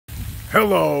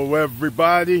Hello,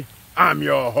 everybody. I'm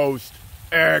your host,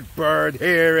 Eric Bird,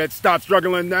 here at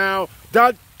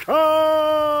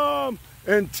StopStrugglingNow.com.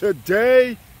 And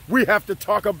today, we have to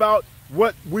talk about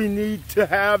what we need to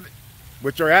have,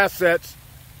 which are assets,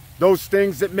 those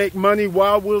things that make money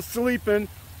while we're sleeping,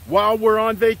 while we're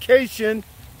on vacation,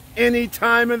 any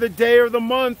time of the day or the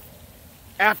month,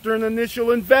 after an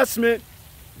initial investment,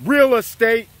 real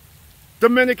estate,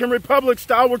 Dominican Republic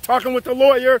style. We're talking with the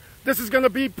lawyer. This is going to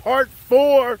be part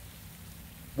 4,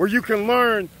 where you can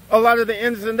learn a lot of the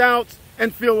ins and outs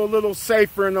and feel a little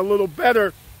safer and a little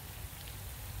better.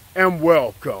 And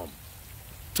welcome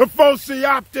to Foci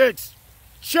Optics.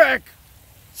 Check.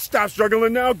 Stop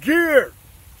struggling now gear.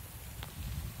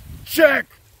 Check.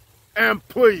 And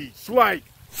please like,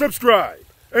 subscribe,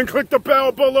 and click the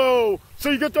bell below so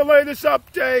you get the latest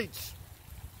updates.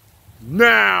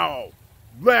 Now,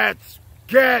 let's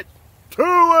get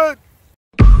to it.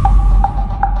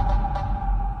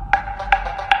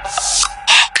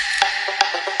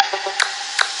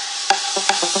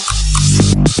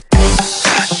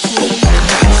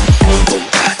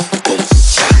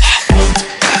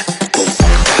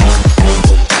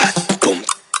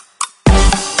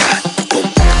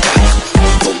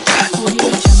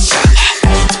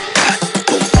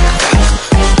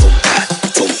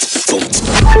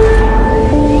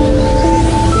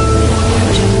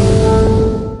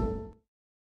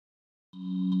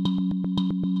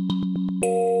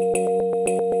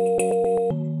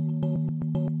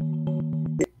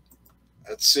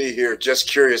 Let's see here. Just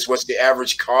curious, what's the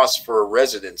average cost for a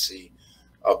residency?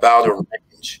 About a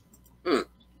range.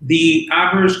 The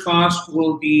average cost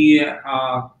will be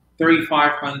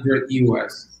 $3,500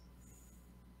 US.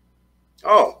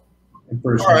 Oh, In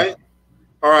person. all right.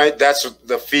 All right. That's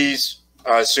the fees.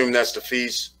 I assume that's the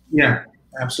fees. Yeah,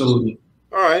 absolutely.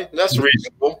 All right. That's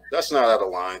reasonable. That's not out of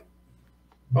line.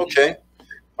 Okay.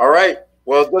 All right.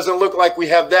 Well, it doesn't look like we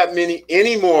have that many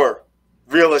any more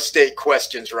real estate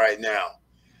questions right now.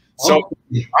 So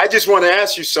I just want to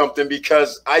ask you something,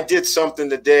 because I did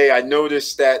something today. I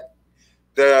noticed that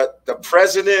the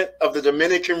president of the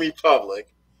Dominican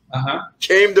Republic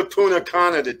came to Punta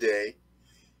Cana today.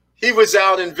 He was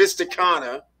out in Vista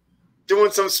Cana doing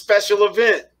some special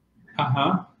event.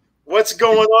 What's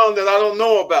going on that I don't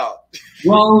know about?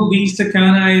 Well, Vista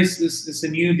Cana is a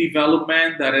new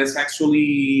development that is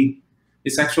actually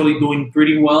doing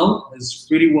pretty well. It's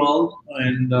pretty well,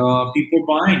 and people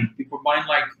buying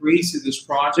like crazy this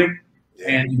project.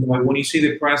 Yeah. And when you see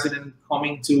the president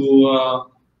coming to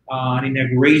an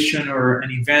inauguration or an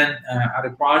event at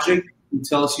a project, it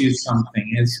tells you something.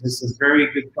 It's a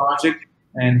very good project,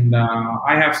 and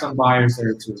I have some buyers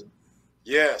there too.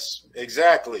 Yes,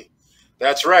 exactly.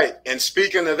 That's right. And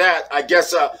speaking of that, I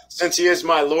guess since he is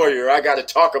my lawyer, I got to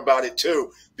talk about it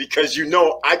too, because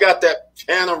I got that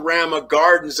Panorama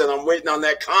Gardens and I'm waiting on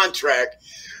that contract.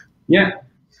 Yeah.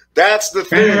 That's the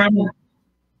Panorama.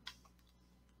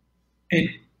 Thing.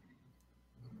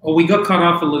 We got cut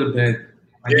off a little bit.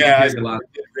 Yeah.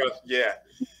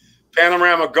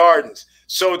 Panorama Gardens.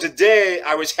 So today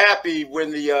I was happy when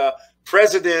the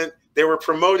president, they were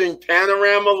promoting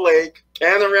Panorama Lake,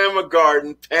 Panorama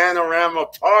Garden, Panorama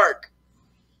Park,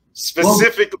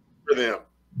 specifically for them.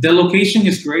 The location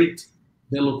is great.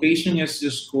 The location is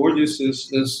just gorgeous.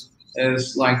 Is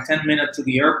like 10 minutes to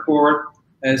the airport,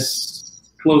 as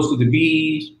close to the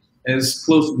beach, as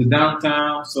close to the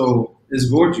downtown. So it's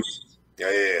gorgeous.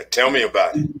 Yeah. Tell me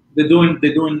about it. They're doing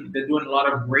a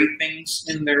lot of great things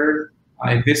in there.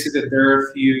 I visited there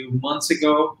a few months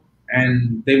ago,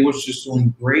 and they was just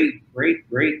doing great.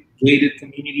 Gated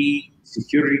community,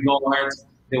 security guards.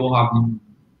 They will have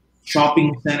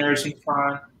shopping centers in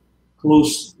front,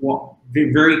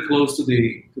 very close to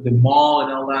the mall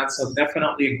and all that. So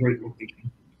definitely a great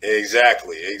location.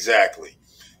 Exactly.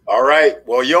 All right.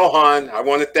 Well, Johan, I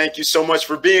want to thank you so much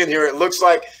for being here. It looks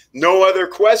like no other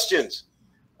questions.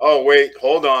 Oh, wait,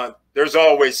 hold on. There's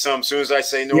always some. As soon as I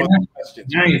say no other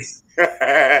questions. Nice.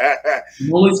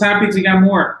 I'm always happy to get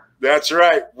more. That's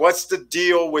right. What's the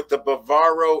deal with the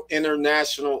Bavaro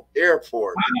International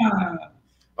Airport?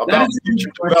 About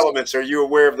future developments, are you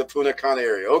aware of the Punta Cana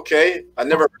area? Okay, I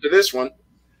never heard of this one.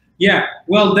 Yeah,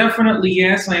 well, definitely,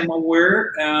 yes, I am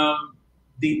aware.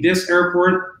 This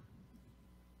airport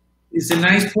is a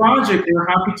nice project. They're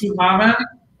happy to have it,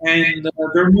 and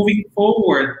they're moving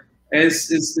forward. It's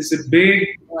a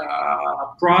big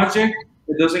project.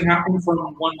 It doesn't happen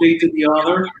from one day to the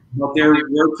other, but they're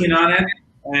working on it.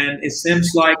 And it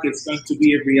seems like it's going to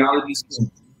be a reality soon.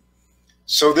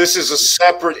 So this is a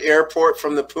separate airport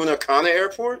from the Punta Cana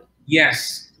airport?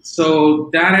 Yes. So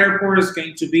that airport is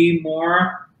going to be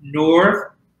more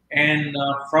north And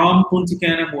from Punta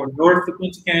Cana, more north of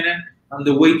Punta Cana, on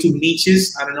the way to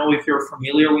Niches. I don't know if you're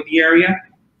familiar with the area.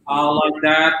 Like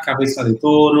that, Cabeza de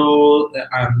Toro,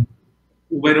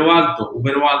 Ubero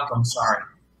Alto, I'm sorry.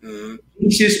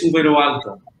 Niches, Ubero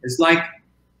Alto. It's like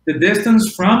the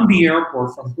distance from the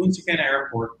airport, from Punta Cana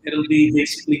Airport, it'll be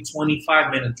basically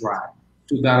 25-minute drive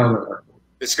to that other airport.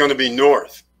 It's going to be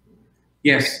north.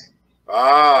 Yes.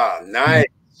 Ah, nice.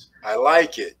 I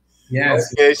like it.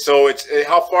 Yes. Okay, so it's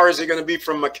how far is it going to be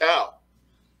from Macau?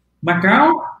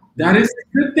 Macau, that is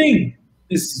a good thing.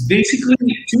 It's basically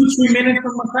 2-3 minutes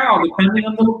from Macau, depending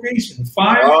on the location.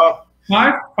 Five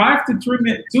to 3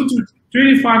 minutes, 2 to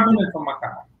 3 to 5 minutes from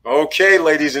Macau. Okay,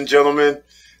 ladies and gentlemen.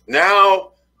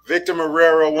 Now, Victor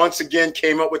Marrero once again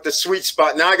came up with the sweet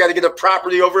spot. Now I got to get a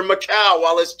property over in Macau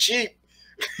while it's cheap.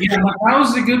 Yeah, Macau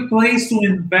is a good place to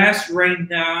invest right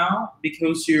now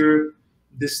because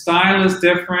the style is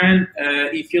different.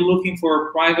 If you're looking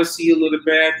for privacy a little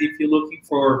bit, if you're looking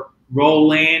for raw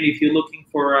land, if you're looking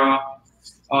for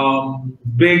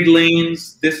big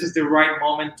lanes, this is the right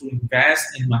moment to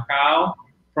invest in Macau.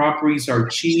 Properties are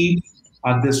cheap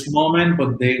at this moment,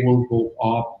 but they will go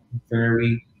up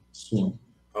very soon.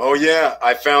 Oh, yeah.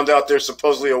 I found out there's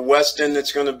supposedly a Westin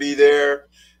that's going to be there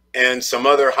and some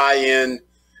other high-end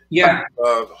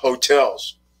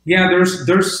hotels. Yeah,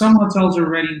 there's some hotels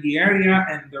already in the area,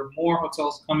 and there are more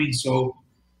hotels coming. So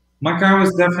Macau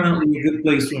is definitely a good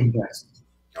place to invest.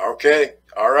 Okay.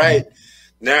 All right.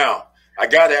 Now, I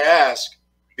got to ask,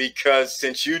 because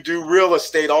since you do real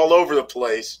estate all over the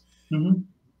place,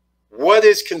 what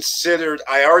is considered,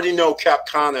 I already know Cap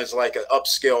Cana is like an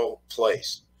upscale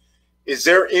place. Is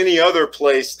there any other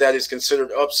place that is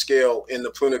considered upscale in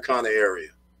the Punta Cana area?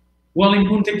 Well, in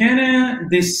Punta Cana,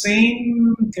 the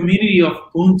same community of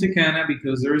Punta Cana,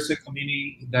 because there is a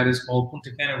community that is called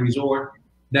Punta Cana Resort,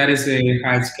 that is a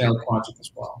high-scale project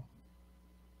as well.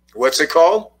 What's it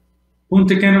called?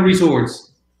 Punta Cana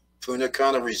Resorts. Punta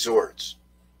Cana Resorts.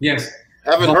 Yes.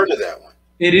 Haven't heard of that one.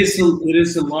 It is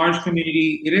a large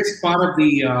community. It is part of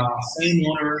the same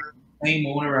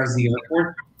owner as the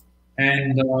airport,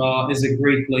 and is a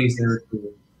great place there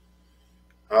too.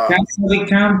 Casa de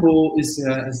Campo is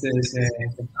a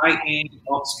high-end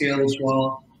upscale as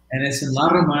well, and it's in La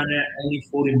Romana, only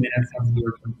 40 minutes from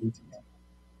here from Punta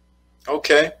Cana.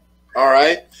 Okay, all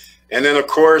right. And then, of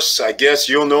course, I guess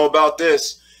you'll know about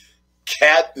this,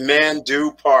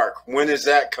 Kathmandu Park. When is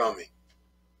that coming?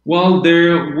 Well,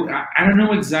 I don't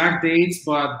know exact dates,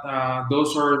 but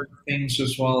those are things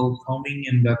as well coming,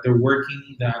 and that they're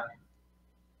working. That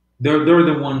they're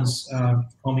the ones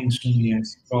coming soon.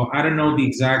 Yes. So I don't know the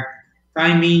exact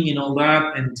timing and all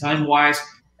that, and time-wise,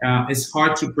 it's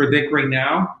hard to predict right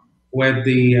now with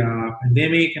the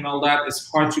pandemic and all that. It's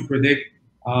hard to predict.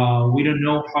 We don't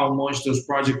know how much those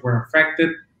projects were affected,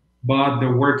 but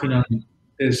they're working on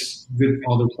this good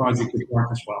other project with work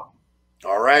as well.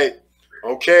 All right.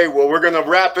 Okay, well, we're going to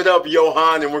wrap it up,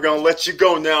 Johan, and we're going to let you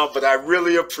go now, but I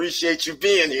really appreciate you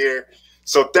being here.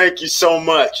 So thank you so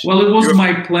much. Well, it was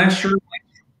my pleasure.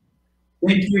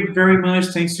 Thank you very much.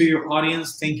 Thanks to your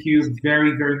audience. Thank you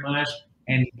very, very much.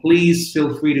 And please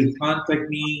feel free to contact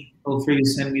me. Feel free to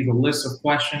send me the list of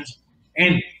questions.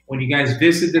 And when you guys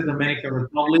visit the Dominican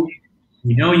Republic,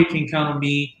 you know you can count on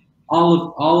me.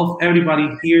 All of everybody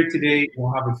here today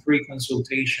will have a free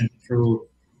consultation through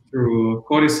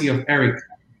courtesy of Eric.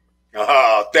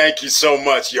 Oh, thank you so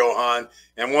much, Johan.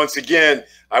 And once again,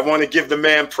 I want to give the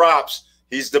man props.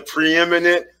 He's the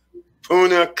preeminent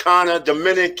Punta Cana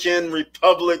Dominican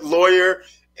Republic lawyer.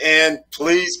 And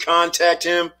please contact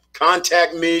him,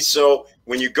 contact me. So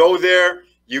when you go there,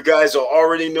 you guys will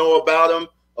already know about him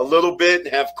a little bit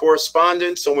and have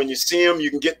correspondence. So when you see him, you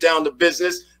can get down to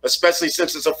business, especially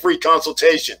since it's a free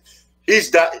consultation.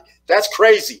 That's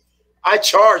crazy. I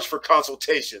charge for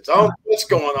consultations. I don't know what's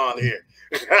going on here.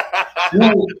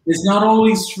 No, it's not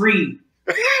always free.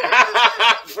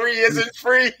 Free isn't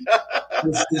free.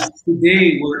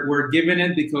 Today, we're giving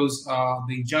it because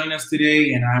they join us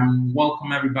today, and I'm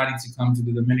welcome everybody to come to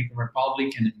the Dominican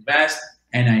Republic and invest.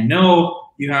 And I know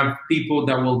you have people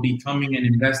that will be coming and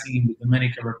investing in the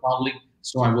Dominican Republic,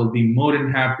 so I will be more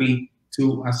than happy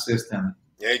to assist them.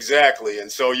 Exactly.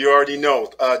 And so you already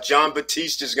know, John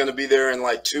Batiste is going to be there in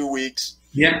like 2 weeks.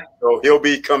 Yeah. So he'll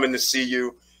be coming to see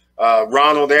you.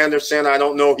 Ronald Anderson, I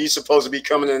don't know. He's supposed to be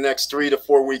coming in the next 3 to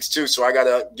 4 weeks too. So I got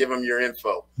to give him your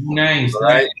info. Nice. All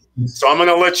right. Nice. So I'm going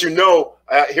to let you know.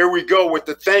 Here we go with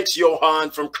the thanks,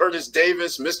 Johan, from Curtis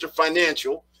Davis, Mr.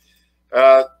 Financial.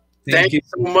 Thank you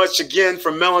so much again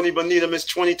from Melanie Bonita, Miss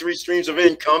 23 Streams of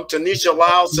Income. Tanisha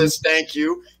Lyle says thank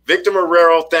you. Victor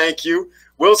Marrero, thank you.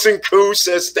 Wilson Koo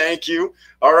says thank you.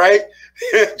 All right.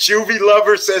 Juvie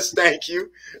Lover says thank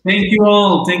you. Thank you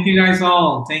all. Thank you guys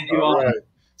all. Thank you all. Right.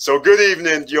 So good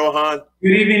evening, Johan.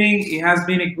 Good evening. It has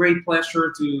been a great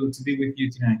pleasure to be with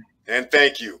you tonight. And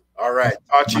thank you. All right.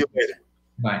 Talk to you later.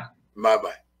 Bye.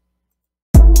 Bye-bye.